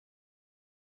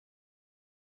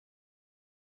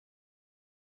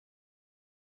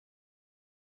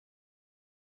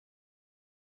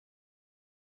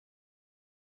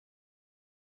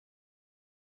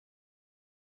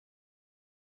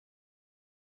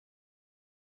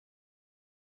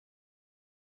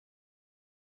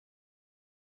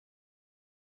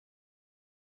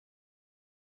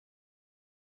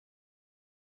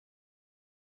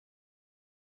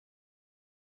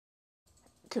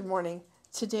Good morning.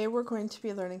 Today we're going to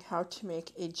be learning how to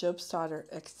make a Jobie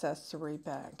accessory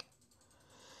bag.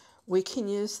 We can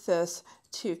use this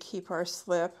to keep our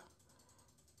slip,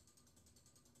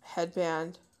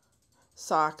 headband,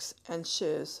 socks, and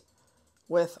shoes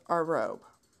with our robe.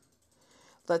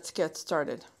 Let's get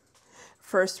started.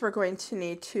 First, we're going to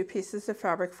need 2 pieces of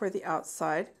fabric for the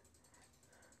outside,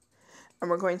 and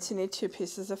we're going to need 2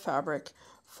 pieces of fabric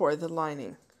for the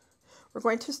lining. We're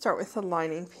going to start with the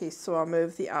lining piece, so I'll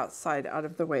move the outside out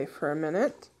of the way for a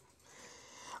minute.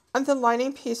 On the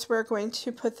lining piece, we're going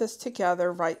to put this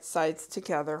together, right sides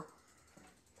together.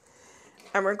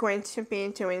 And we're going to be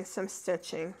doing some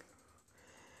stitching.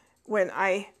 When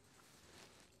I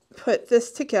put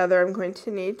this together, I'm going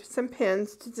to need some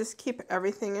pins to just keep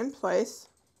everything in place.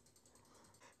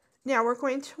 Now we're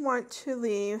going to want to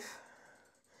leave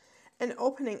an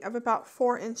opening of about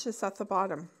 4 inches at the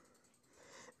bottom,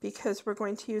 because we're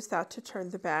going to use that to turn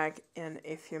the bag in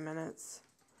a few minutes.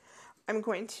 I'm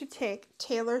going to take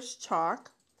tailor's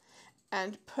chalk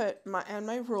and put my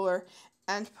ruler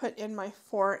and put in my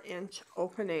 4-inch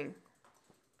opening.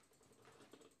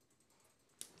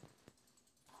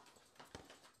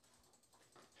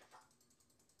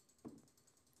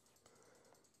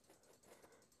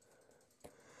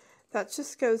 That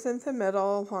just goes in the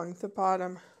middle along the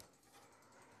bottom.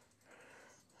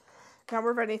 Now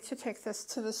we're ready to take this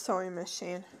to the sewing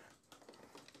machine.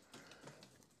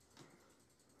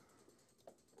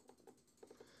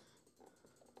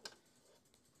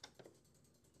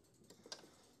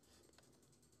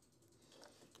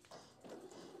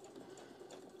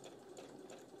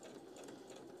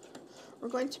 We're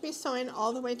going to be sewing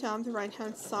all the way down the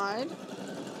right-hand side,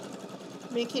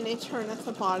 making a turn at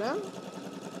the bottom.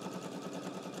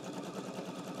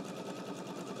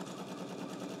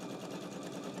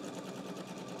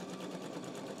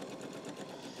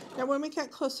 Now when we get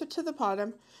closer to the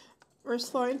bottom, we're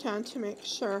slowing down to make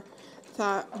sure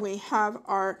that we have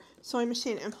our sewing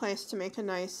machine in place to make a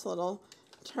nice little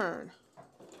turn.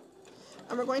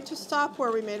 And we're going to stop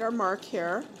where we made our mark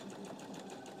here.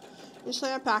 Usually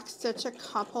I back stitch a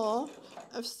couple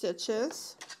of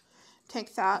stitches.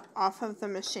 Take that off of the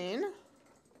machine.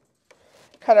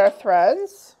 Cut our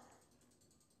threads.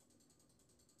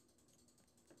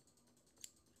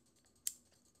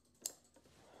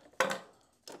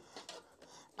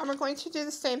 And we're going to do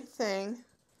the same thing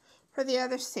for the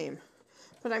other seam,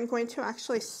 but I'm going to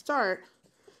actually start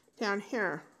down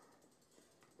here.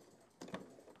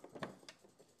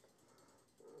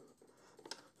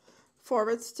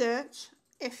 Forward stitch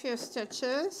a few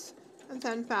stitches, and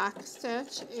then back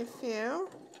stitch a few.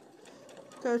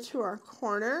 Go to our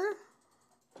corner.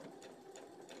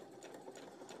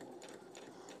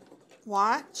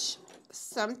 Watch.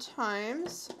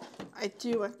 Sometimes I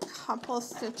do a couple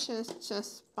stitches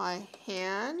just by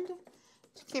hand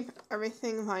to keep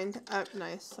everything lined up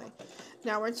nicely.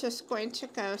 Now we're just going to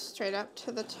go straight up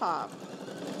to the top,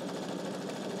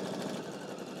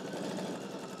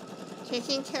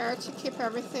 taking care to keep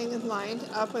everything lined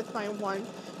up with my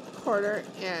 1/4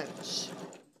 inch.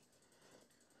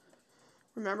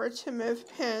 Remember to move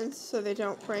pins so they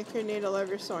don't break your needle of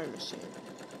your sewing machine.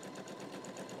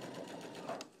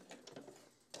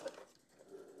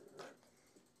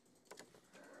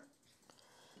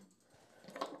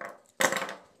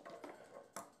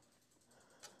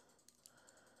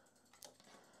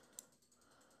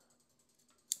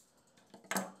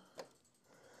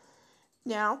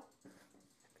 Now,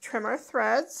 trim our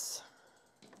threads.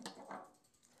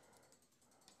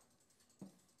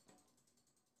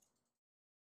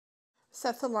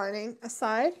 Set the lining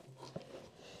aside.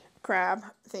 Grab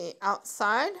the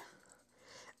outside.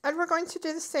 And we're going to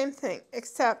do the same thing,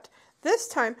 except this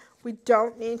time we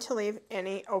don't need to leave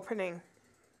any opening.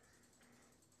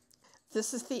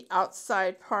 This is the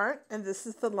outside part, and this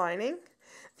is the lining.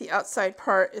 The outside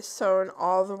part is sewn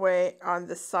all the way on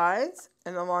the sides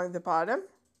and along the bottom.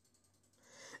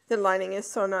 The lining is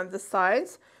sewn on the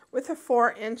sides with a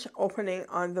 4-inch opening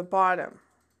on the bottom.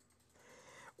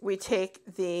 We take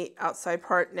the outside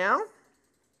part now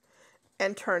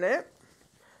and turn it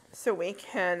so we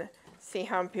can see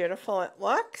how beautiful it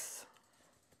looks.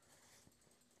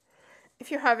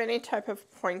 If you have any type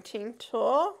of pointing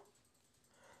tool,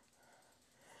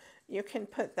 you can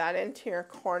put that into your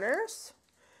corners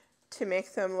to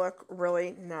make them look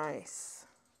really nice.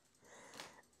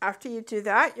 After you do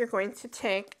that, you're going to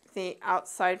take the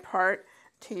outside part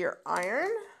to your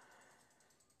iron,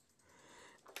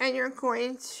 and you're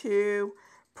going to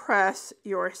press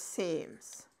your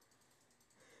seams.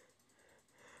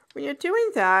 When you're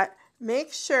doing that,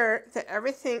 make sure that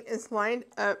everything is lined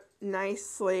up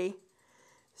nicely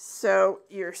so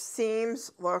your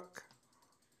seams look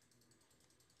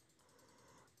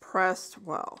pressed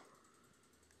well.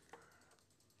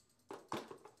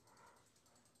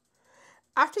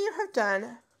 After you have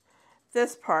done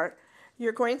this part,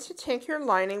 you're going to take your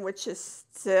lining, which is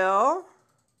still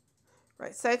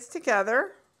right sides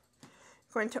together,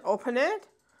 going to open it.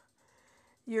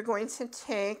 You're going to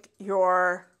take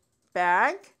your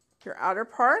bag, your outer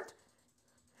part,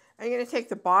 and you're going to take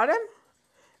the bottom,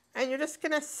 and you're just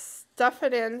going to stuff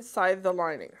it inside the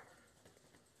lining.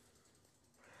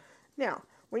 Now,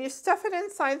 when you stuff it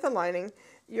inside the lining,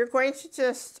 you're going to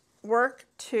just work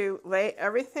to lay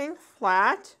everything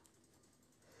flat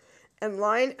and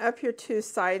line up your two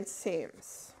side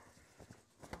seams.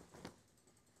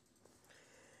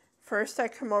 First, I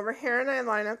come over here and I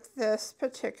line up this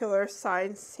particular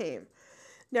side seam.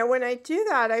 Now, when I do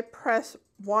that, I press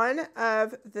one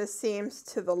of the seams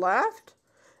to the left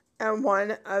and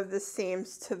one of the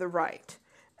seams to the right,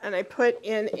 and I put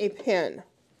in a pin.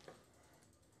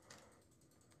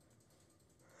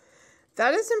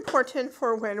 That is important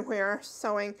for when we're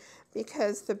sewing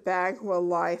because the bag will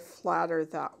lie flatter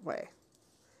that way.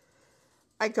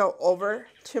 I go over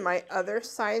to my other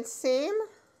side seam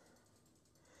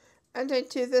and I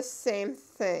do the same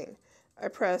thing. I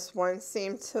press one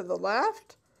seam to the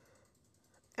left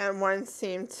and one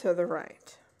seam to the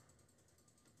right.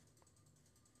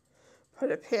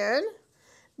 Put a pin.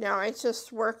 Now I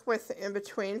just work with the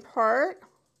in-between part.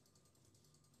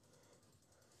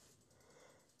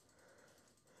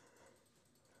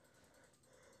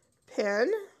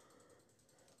 Pin.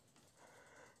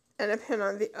 And a pin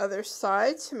on the other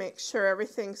side to make sure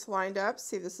everything's lined up.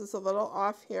 See, this is a little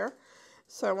off here,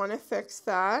 so I want to fix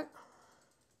that.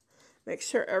 Make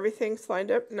sure everything's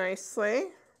lined up nicely.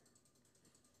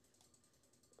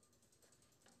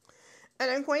 And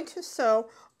I'm going to sew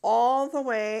all the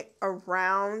way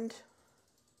around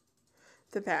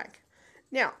the bag.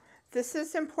 Now, this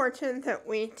is important that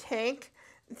we take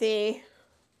the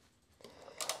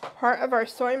part of our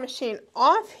sewing machine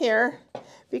off here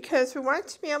because we want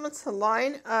to be able to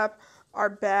line up our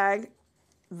bag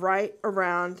right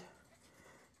around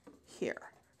here.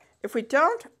 If we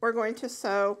don't, we're going to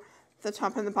sew the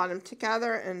top and the bottom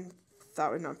together, and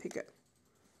that would not be good.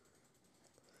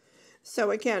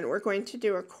 So again, we're going to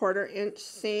do a 1/4 inch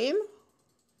seam.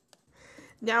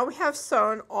 Now we have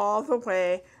sewn all the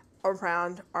way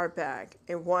around our bag,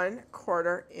 a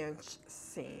 1/4 inch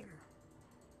seam.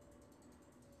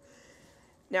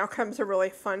 Now comes a really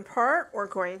fun part. We're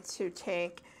going to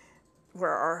take where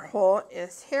our hole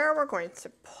is here, we're going to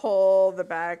pull the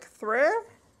bag through.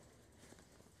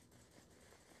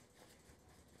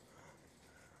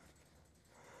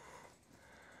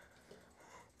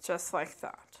 Just like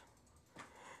that.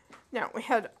 Now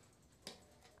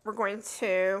we're going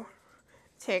to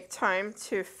take time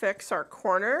to fix our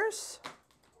corners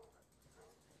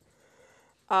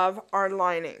of our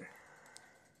lining.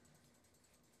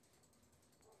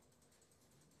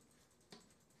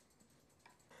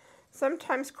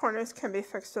 Sometimes corners can be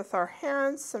fixed with our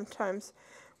hands, sometimes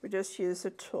we just use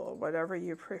a tool, whatever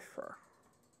you prefer.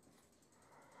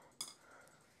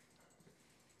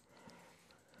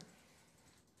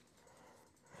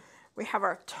 We have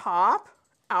our top,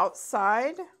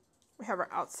 outside, we have our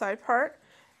outside part,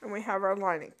 and we have our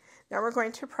lining. Now we're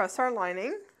going to press our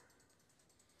lining.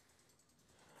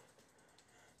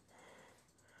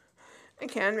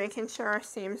 Again, making sure our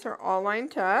seams are all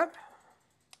lined up.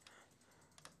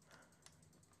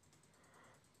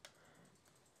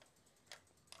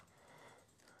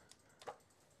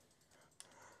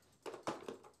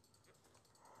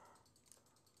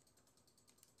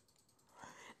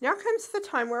 Now comes the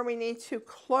time where we need to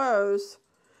close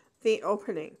the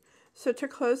opening. So to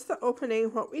close the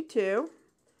opening, what we do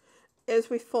is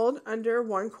we fold under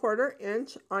 1/4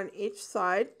 inch on each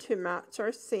side to match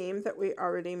our seam that we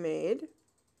already made.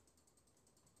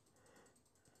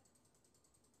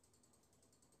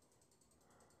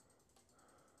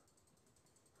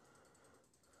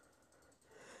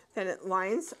 Then it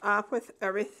lines up with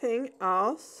everything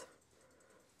else.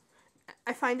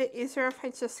 I find it easier if I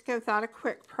just give that a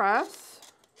quick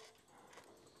press.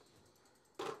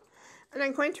 And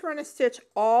I'm going to run a stitch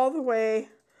all the way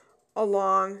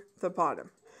along the bottom.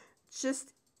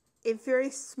 Just a very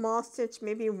small stitch,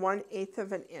 maybe 1/8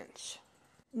 of an inch.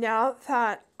 Now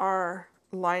that our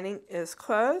lining is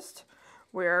closed,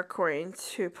 we're going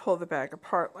to pull the bag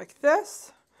apart like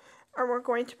this, and we're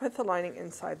going to put the lining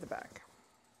inside the bag.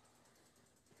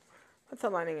 Put the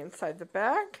lining inside the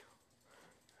bag.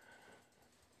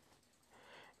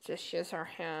 Just use our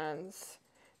hands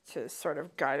to sort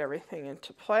of guide everything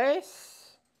into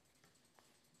place.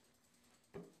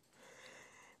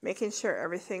 making sure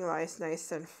everything lies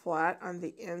nice and flat on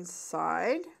the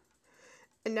inside.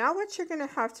 And now what you're going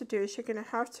to have to do is you're going to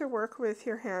have to work with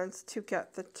your hands to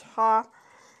get the top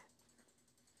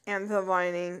and the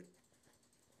lining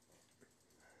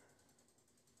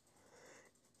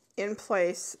in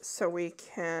place so we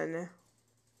can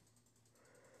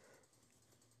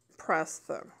press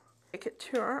them. Take it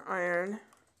to our iron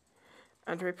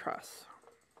and we press.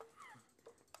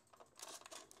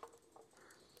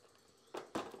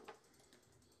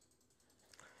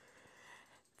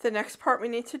 The next part we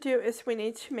need to do is we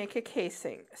need to make a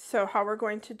casing. So how we're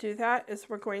going to do that is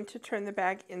we're going to turn the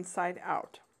bag inside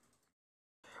out.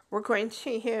 We're going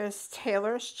to use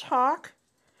tailor's chalk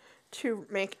to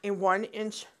make a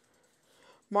 1-inch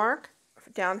mark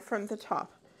down from the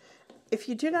top. If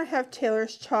you do not have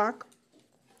tailor's chalk,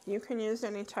 you can use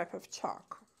any type of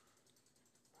chalk.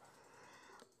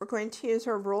 We're going to use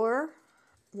our ruler,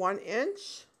 1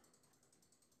 inch.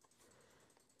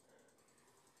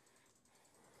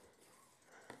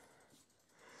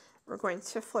 We're going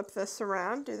to flip this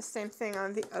around, do the same thing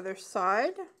on the other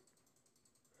side.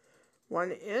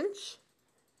 1 inch.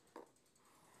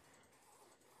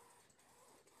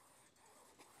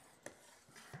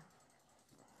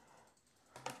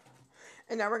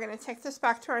 And now we're going to take this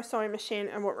back to our sewing machine,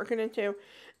 and what we're going to do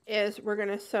is we're going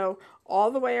to sew all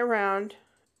the way around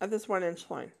at this 1-inch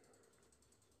line.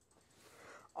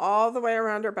 All the way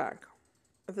around our bag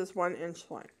at this 1-inch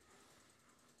line.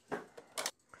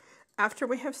 After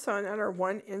we have sewn at our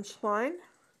 1-inch line,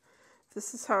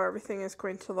 this is how everything is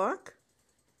going to look.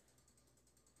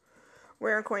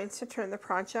 We're going to turn the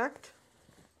project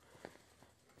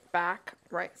back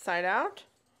right side out.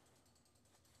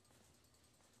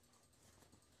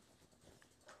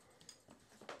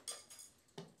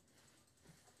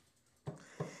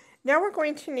 Now we're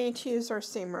going to need to use our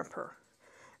seam ripper.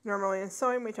 Normally in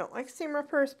sewing we don't like seam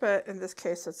rippers, but in this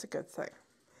case it's a good thing.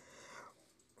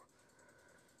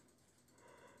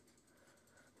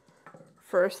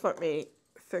 First, let me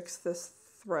fix this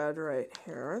thread right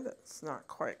here that's not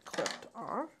quite clipped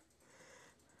off.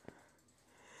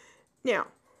 Now,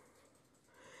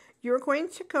 you're going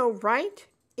to go right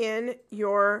in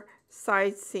your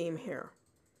side seam here.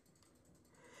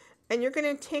 And you're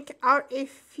going to take out a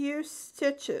few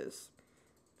stitches,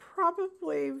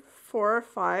 probably 4 or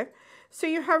 5, so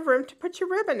you have room to put your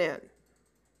ribbon in.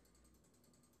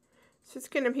 So it's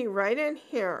going to be right in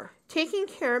here. Taking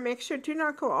care, make sure do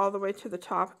not go all the way to the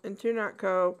top and do not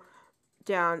go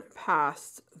down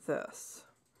past this.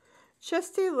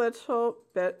 Just a little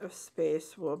bit of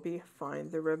space will be fine.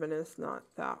 The ribbon is not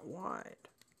that wide.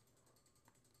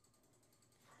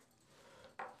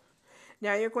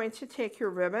 Now you're going to take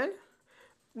your ribbon,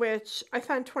 which I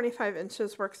found 25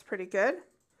 inches works pretty good.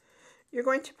 You're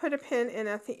going to put a pin in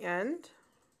at the end.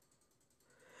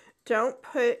 Don't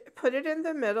put it in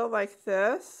the middle like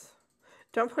this.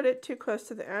 Don't put it too close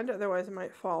to the end, otherwise it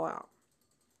might fall out.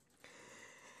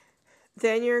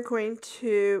 Then you're going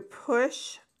to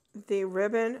push the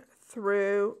ribbon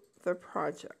through the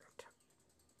project.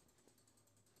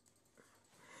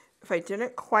 If I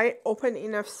didn't quite open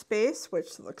enough space,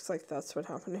 which looks like that's what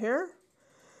happened here,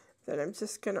 then I'm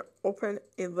just going to open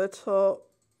a little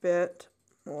bit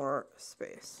more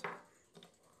space.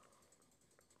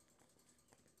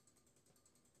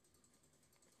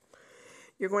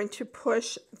 You're going to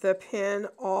push the pin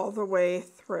all the way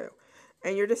through.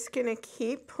 And you're just going to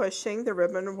keep pushing. The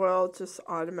ribbon will just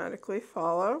automatically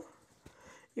follow.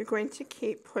 You're going to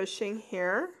keep pushing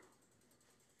here.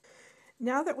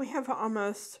 Now that we have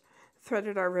almost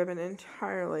threaded our ribbon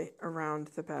entirely around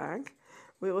the bag,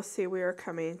 we will see we are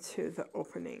coming to the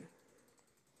opening.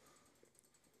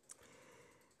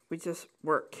 We just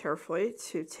work carefully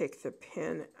to take the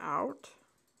pin out.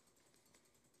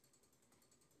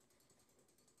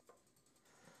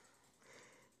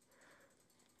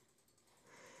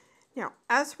 Now,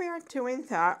 as we are doing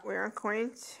that, we are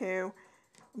going to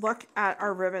look at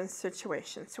our ribbon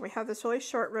situation. So we have this really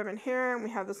short ribbon here, and we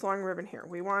have this long ribbon here.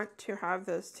 We want to have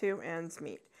those two ends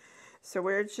meet. So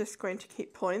we're just going to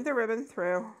keep pulling the ribbon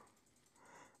through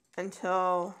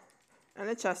until, and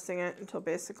adjusting it until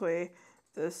basically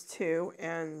those two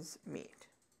ends meet.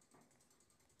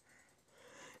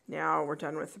 Now we're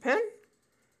done with the pin.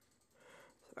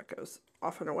 So that goes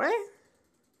off and away.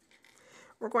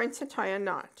 We're going to tie a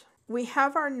knot. We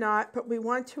have our knot, but we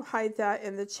want to hide that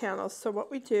in the channel. So what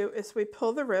we do is we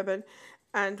pull the ribbon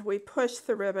and we push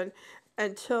the ribbon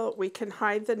until we can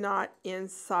hide the knot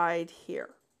inside here.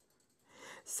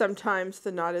 Sometimes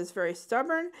the knot is very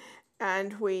stubborn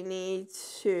and we need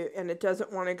to, and it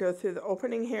doesn't want to go through the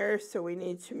opening here, so we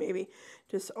need to maybe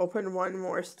just open one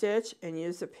more stitch and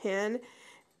use a pin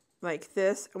like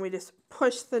this, and we just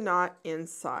push the knot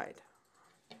inside.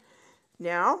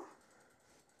 Now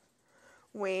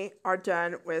we are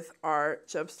done with our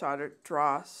Job's Daughter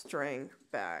drawstring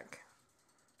bag.